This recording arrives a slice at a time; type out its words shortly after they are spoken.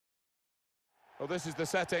Well, this is the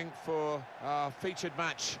setting for our featured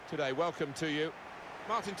match today. Welcome to you.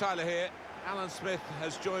 Martin Tyler here. Alan Smith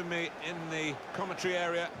has joined me in the commentary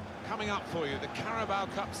area. Coming up for you, the Carabao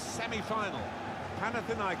Cup semi-final.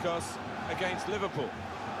 Panathinaikos against Liverpool.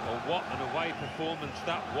 Well, what an away performance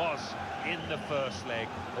that was in the first leg.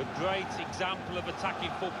 A great example of attacking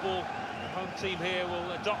football. The home team here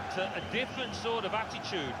will adopt a different sort of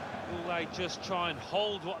attitude. Will they just try and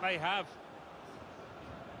hold what they have?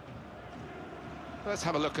 Let's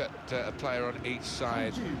have a look at a player on each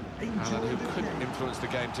side, Alan, who couldn't influence the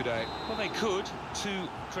game today. Well, they could. Two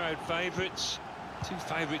crowd favourites, two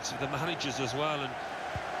favourites of the managers as well, and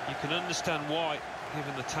you can understand why,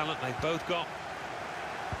 given the talent they've both got.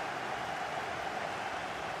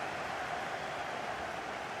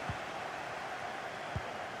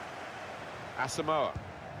 Asamoah.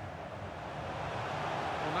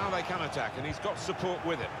 Well, now they can attack, and he's got support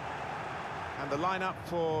with him. And the lineup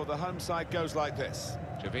for the home side goes like this.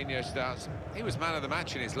 Gervinho starts. He was man of the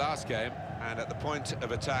match in his last game, and at the point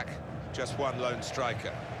of attack, just one lone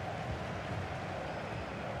striker.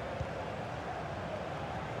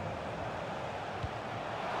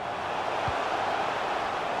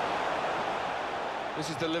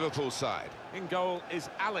 This is the Liverpool side. In goal is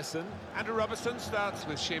Alisson. Andrew Robertson starts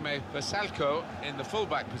with Shime Versalco in the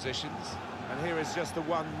full-back positions. And here is just the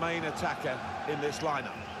one main attacker in this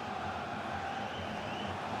lineup.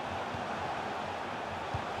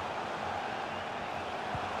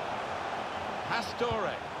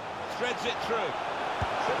 Pastore threads it through.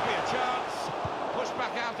 Should be a chance. Push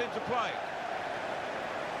back out into play.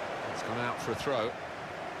 It's gone out for a throw.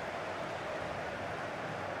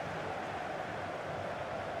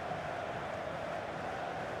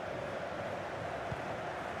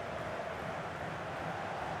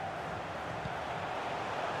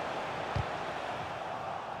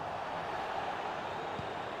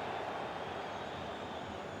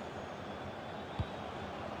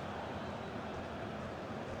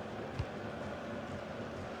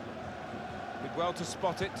 Well to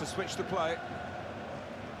spot it, to switch the play.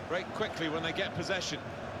 Break quickly when they get possession.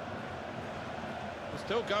 They're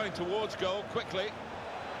still going towards goal quickly.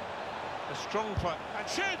 A strong play, and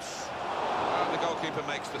shoots! And the goalkeeper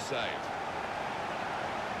makes the save.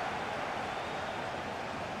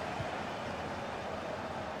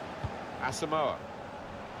 Asamoah.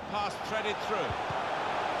 Pass threaded through.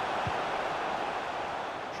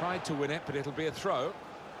 Tried to win it, but it'll be a throw.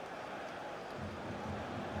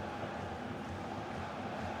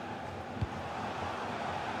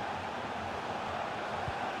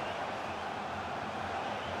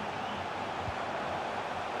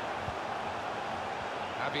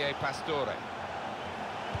 Pastore.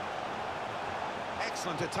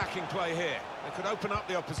 Excellent attacking play here. They could open up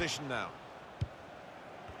the opposition now.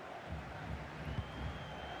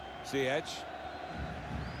 Ziyech.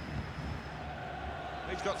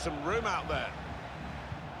 He's got some room out there.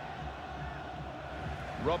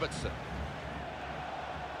 Robertson.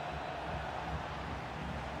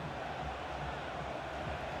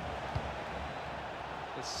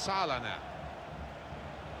 It's Salah now.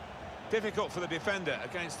 Difficult for the defender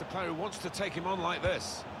against a player who wants to take him on like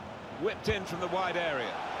this. Whipped in from the wide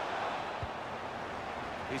area.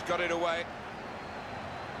 He's got it away.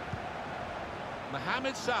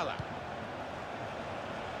 Mohamed Salah.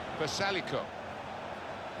 Versalco.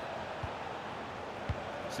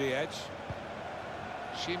 Ziyech.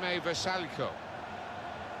 Shime Versalco.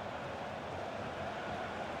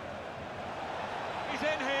 He's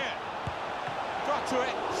in here. Got to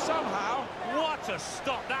it somehow. What a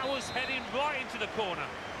stop! That was heading right into the corner.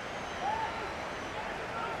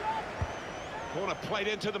 Corner played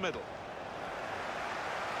into the middle.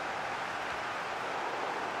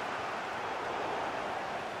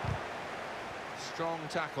 Strong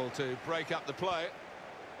tackle to break up the play.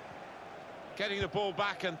 Getting the ball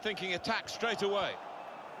back and thinking attack straight away.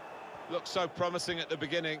 Looked so promising at the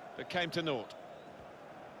beginning, but came to naught.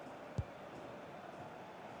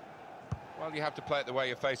 Well, you have to play it the way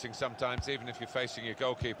you're facing sometimes, even if you're facing your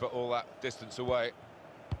goalkeeper all that distance away.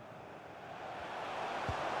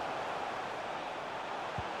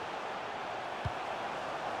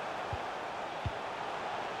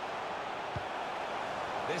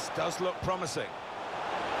 This does look promising.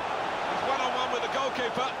 He's one-on-one with the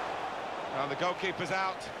goalkeeper. And the goalkeeper's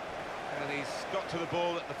out. And he's got to the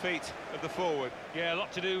ball at the feet of the forward. Yeah, a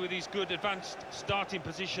lot to do with his good advanced starting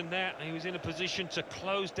position there. He was in a position to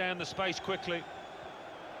close down the space quickly.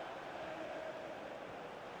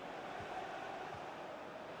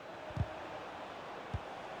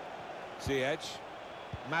 Ziyech.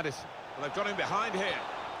 Madison. Well, they've got him behind here.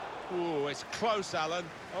 Oh, it's close, Alan.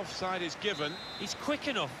 Offside is given. He's quick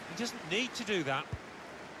enough. He doesn't need to do that.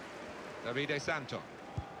 Davide Santo.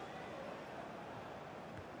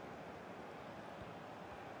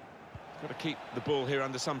 Got to keep the ball here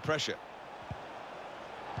under some pressure.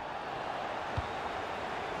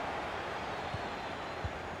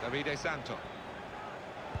 Davide Santo.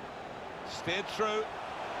 Steered through.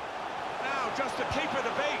 Now just to keep it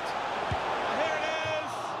a beat. Here it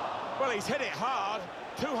is. Well, he's hit it hard.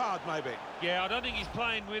 Too hard, maybe. Yeah, I don't think he's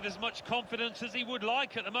playing with as much confidence as he would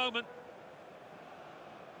like at the moment.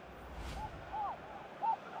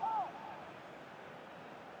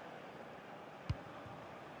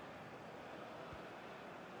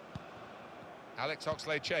 Alex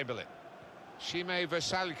Oxlade-Chamberlain.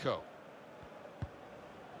 fifa20.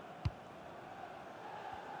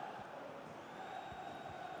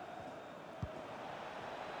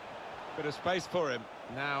 Bit of space for him.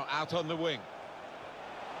 Now out on the wing.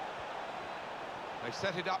 They've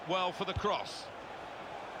set it up well for the cross.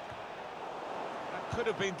 That could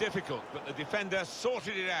have been difficult, but the defender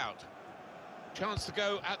sorted it out. Chance to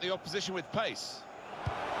go at the opposition with pace.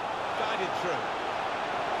 Guided through.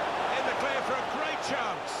 In the clear for a great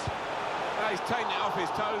chance. Now he's taken it off his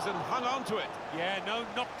toes and hung on to it. Yeah, no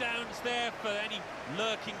knockdowns there for any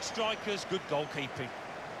lurking strikers. Good goalkeeping.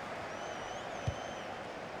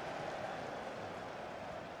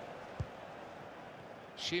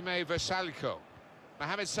 fifa20.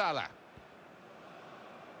 Mohamed Salah.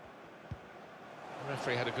 The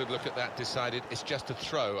referee had a good look at that, decided it's just a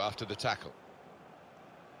throw after the tackle.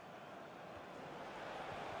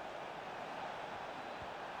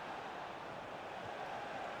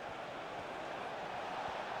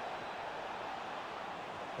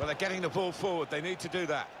 Well, they're getting the ball forward. They need to do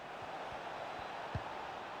that.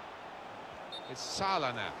 It's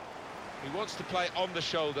Salah now. He wants to play on the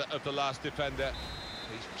shoulder of the last defender.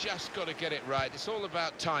 He's just got to get it right. It's all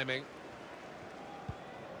about timing.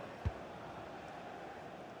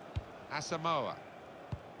 Asamoah.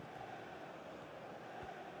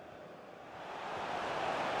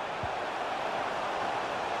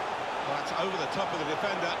 Well, that's over the top of the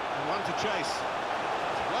defender and one to chase.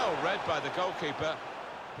 It's well read by the goalkeeper,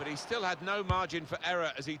 but he still had no margin for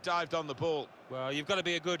error as he dived on the ball. Well, you've got to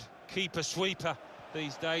be a good keeper-sweeper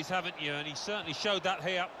these days, haven't you? And he certainly showed that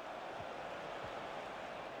here.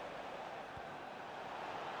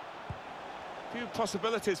 Few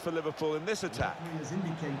possibilities for Liverpool in this attack. Has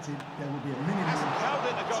indicated there will be a minimum. Hasn't held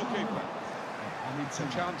it, the goalkeeper. It's a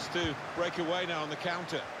chance to break away now on the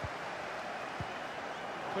counter.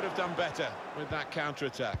 Could have done better with that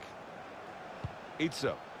counter-attack.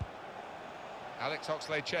 Izzo. Alex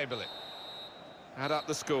Oxlade-Chamberlain. Add up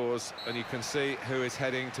the scores and you can see who is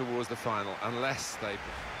heading towards the final, unless they...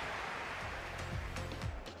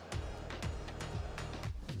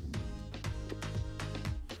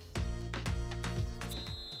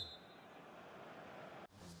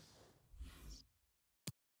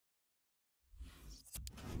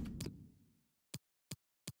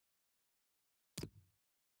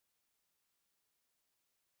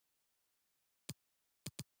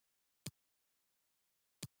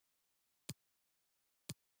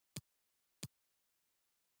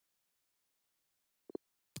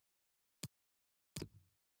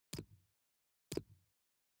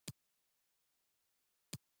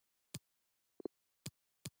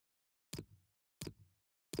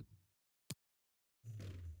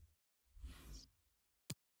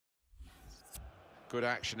 Good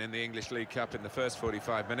action in the English League Cup in the first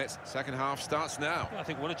 45 minutes. Second half starts now. I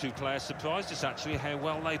think one or two players surprised us, actually, how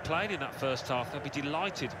well they played in that first half. They'll be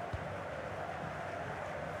delighted.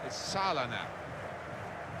 It's Salah now.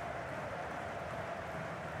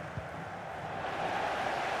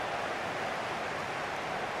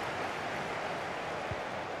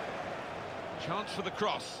 Chance for the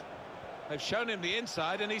cross. They've shown him the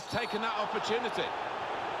inside and he's taken that opportunity.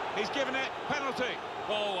 He's given it, penalty.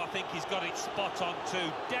 Oh, I think he's got it spot on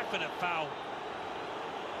too. Definite foul.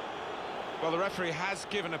 Well, the referee has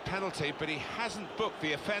given a penalty, but he hasn't booked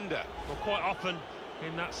the offender. Well, quite often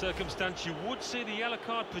in that circumstance, you would see the yellow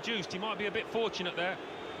card produced. He might be a bit fortunate there.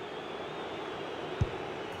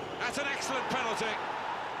 That's an excellent penalty.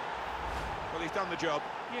 Well, he's done the job.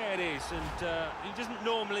 Yeah, it is, and he doesn't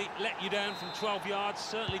normally let you down from 12 yards,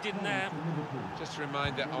 certainly didn't there. Just a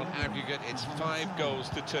reminder, on aggregate, it's 5 goals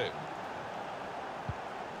to 2.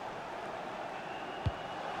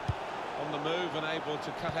 On the move and able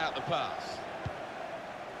to cut out the pass.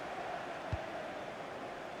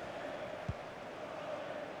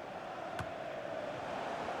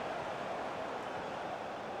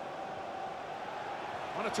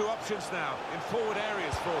 One or two options now in forward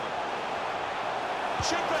areas for them.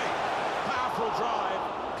 Should be! Powerful drive,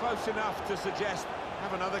 close enough to suggest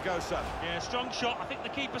have another go, son. Yeah, strong shot. I think the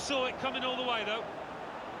keeper saw it coming all the way, though.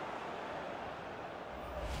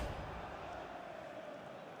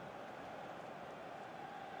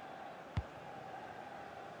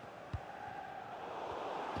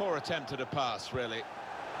 Poor attempt at a pass, really.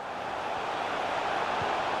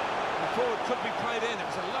 The forward could be played in. It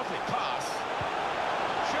was a lovely pass.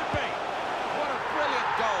 Should be. What a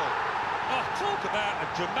brilliant goal. Oh, talk about a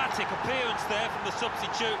dramatic appearance there from the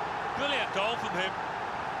substitute. Brilliant goal from him.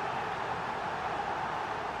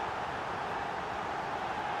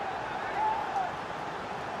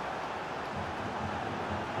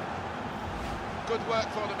 Good work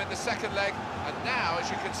for them in the second leg, and now, as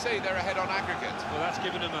you can see, they're ahead on aggregate. Well, that's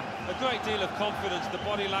given them a great deal of confidence. The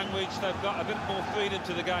body language, they've got a bit more freedom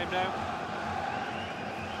to the game now.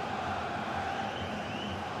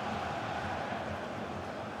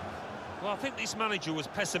 Well, I think this manager was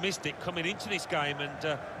pessimistic coming into this game,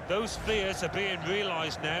 and those fears are being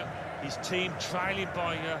realised now. His team trailing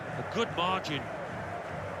by a good margin.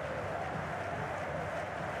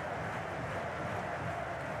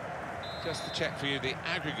 Just to check for you, the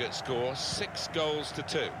aggregate score,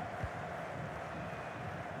 6-2.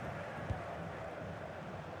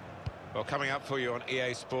 Well, coming up for you on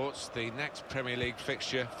EA Sports, the next Premier League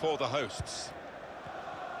fixture for the hosts.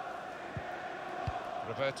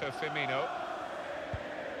 Roberto Firmino.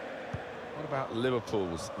 What about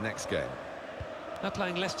Liverpool's next game? They're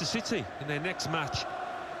playing Leicester City in their next match.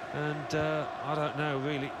 And I don't know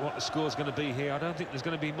really what the score's going to be here. I don't think there's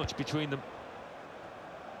going to be much between them.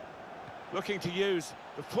 Looking to use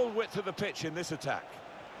the full width of the pitch in this attack.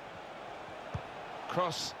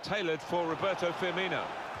 Cross tailored for Roberto Firmino.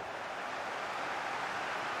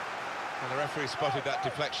 And the referee spotted that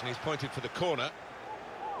deflection. He's pointed for the corner.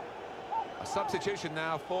 A substitution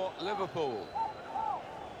now for Liverpool.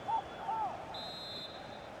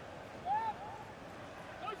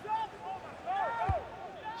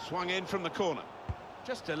 Swung in from the corner.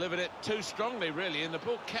 Just delivered it too strongly, really, and the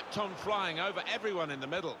ball kept on flying over everyone in the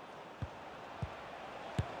middle.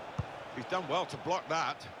 He's done well to block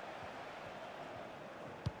that.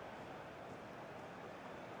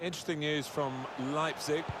 Interesting news from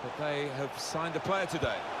Leipzig that they have signed a player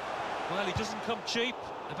today. Well, he doesn't come cheap,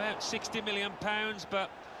 about £60 million,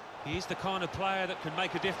 but he is the kind of player that can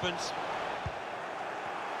make a difference.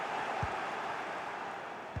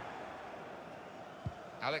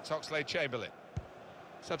 Alex Oxlade-Chamberlain.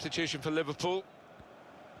 Substitution for Liverpool.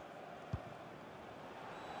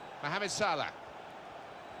 Mohamed Salah.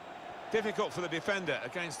 Difficult for the defender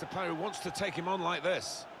against a player who wants to take him on like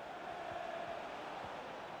this.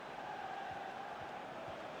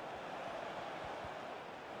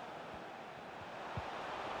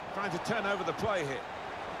 Trying to turn over the play here.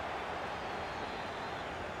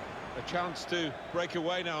 A chance to break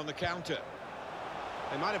away now on the counter.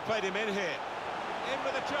 They might have played him in here. In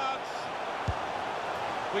with a chance.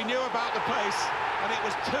 We knew about the pace, and it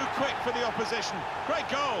was too quick for the opposition. Great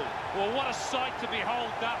goal. Well, what a sight to behold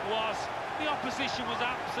that was. The opposition was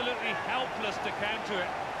absolutely helpless to counter it.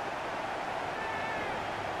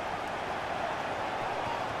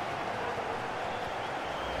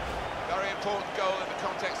 Very important goal in the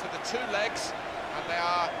context of the two legs, and they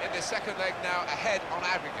are in the second leg now ahead on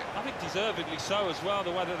aggregate. I think deservedly so as well,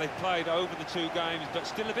 the way that they've played over the two games, but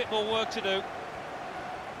still a bit more work to do.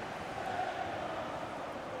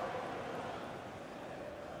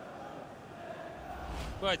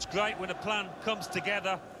 Well, it's great when a plan comes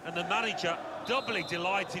together and the manager doubly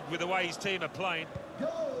delighted with the way his team are playing.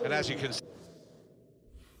 And as you can see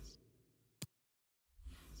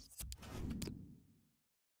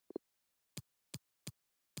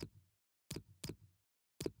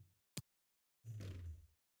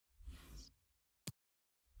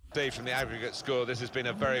from the aggregate score, this has been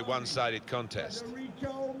a very one-sided contest.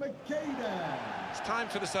 It's time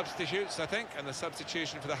for the substitutes, I think, and the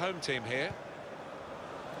substitution for the home team here.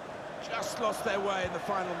 Just lost their way in the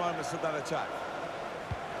final moments of that attack.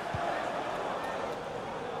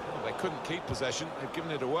 Well, they couldn't keep possession, they've given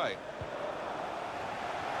it away.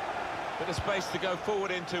 Bit of space to go forward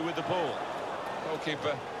into with the ball.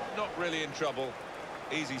 Goalkeeper not really in trouble,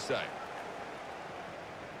 easy save.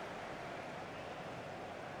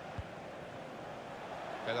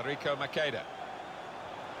 Federico Makeda.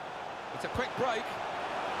 It's a quick break.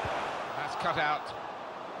 That's cut out.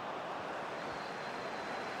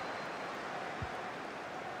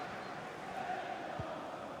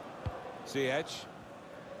 Ziyech.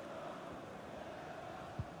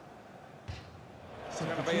 It's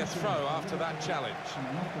going to be a throw after that challenge.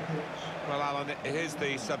 Well, Alan, here's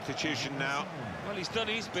the substitution now. Well, he's done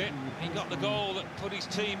his bit. He got the goal that put his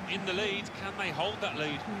team in the lead. Can they hold that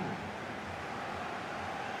lead?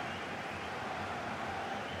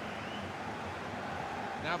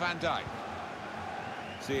 Now Van Dijk.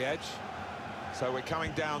 Ziyech. So we're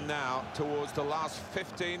coming down now towards the last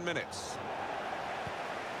 15 minutes.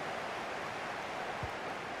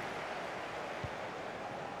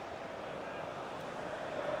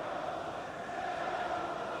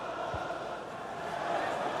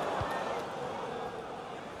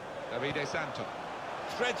 Davide Santo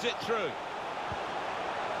threads it through.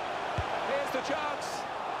 Here's the chance.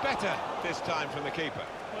 Better this time from the keeper.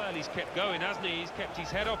 Well, he's kept going, hasn't he? He's kept his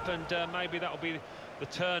head up, and maybe that'll be the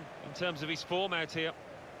turn in terms of his form out here.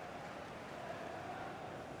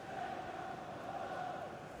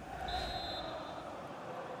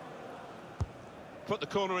 Put the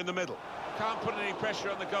corner in the middle. Can't put any pressure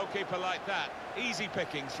on the goalkeeper like that. Easy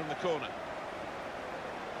pickings from the corner.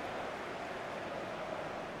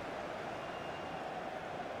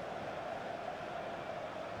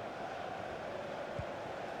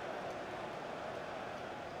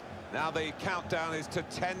 Now the countdown is to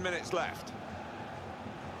 10 minutes left.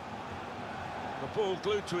 The ball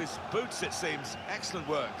glued to his boots, it seems. Excellent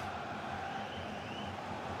work.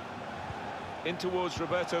 In towards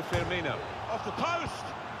Roberto Firmino. Off the post!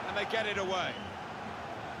 And they get it away.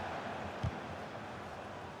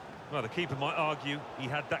 Well, the keeper might argue he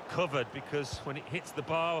had that covered, because when it hits the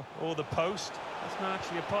bar or the post, that's not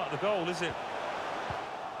actually a part of the goal, is it?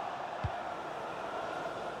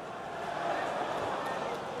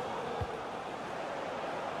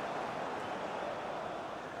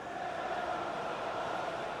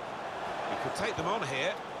 Could take them on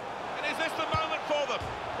here. And is this the moment for them?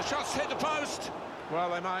 The shot's hit the post. Well,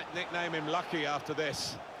 they might nickname him Lucky after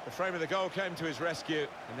this. The frame of the goal came to his rescue,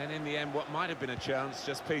 and then in the end what might have been a chance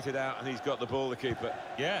just petered out, and he's got the ball, the keeper.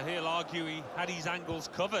 Yeah, he'll argue he had his angles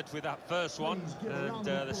covered with that first one, and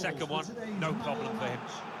the second one, no problem for him.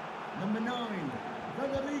 Number 9,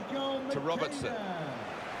 Federico To Robertson.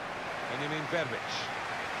 Benjamin Verbic.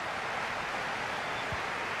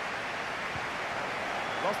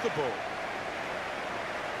 Lost the ball.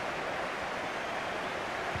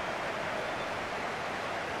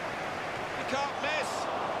 Can't miss.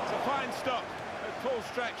 It's a fine stop. A full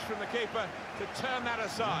stretch from the keeper to turn that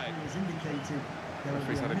aside. The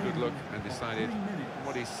referee's had a good look and decided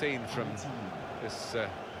what he's seen from this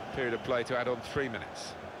period of play to add on 3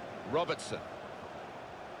 minutes. Robertson.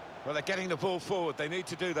 Well, they're getting the ball forward. They need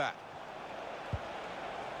to do that.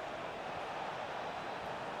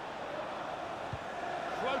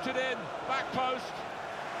 Floated in, back post.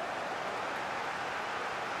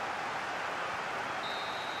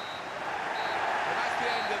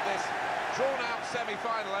 This drawn-out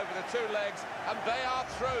semi-final over the two legs, and they are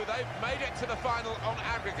through. They've made it to the final on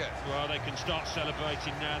aggregate. Well, they can start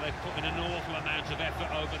celebrating now. They've put in an awful amount of effort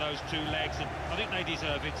over those two legs, and I think they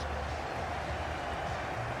deserve it.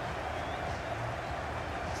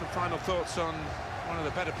 Some final thoughts on one of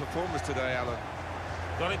the better performers today, Alan.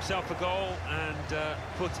 Got himself a goal and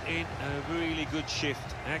put in a really good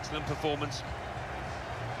shift. Excellent performance.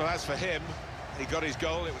 Well, as for him, he got his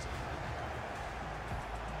goal. It was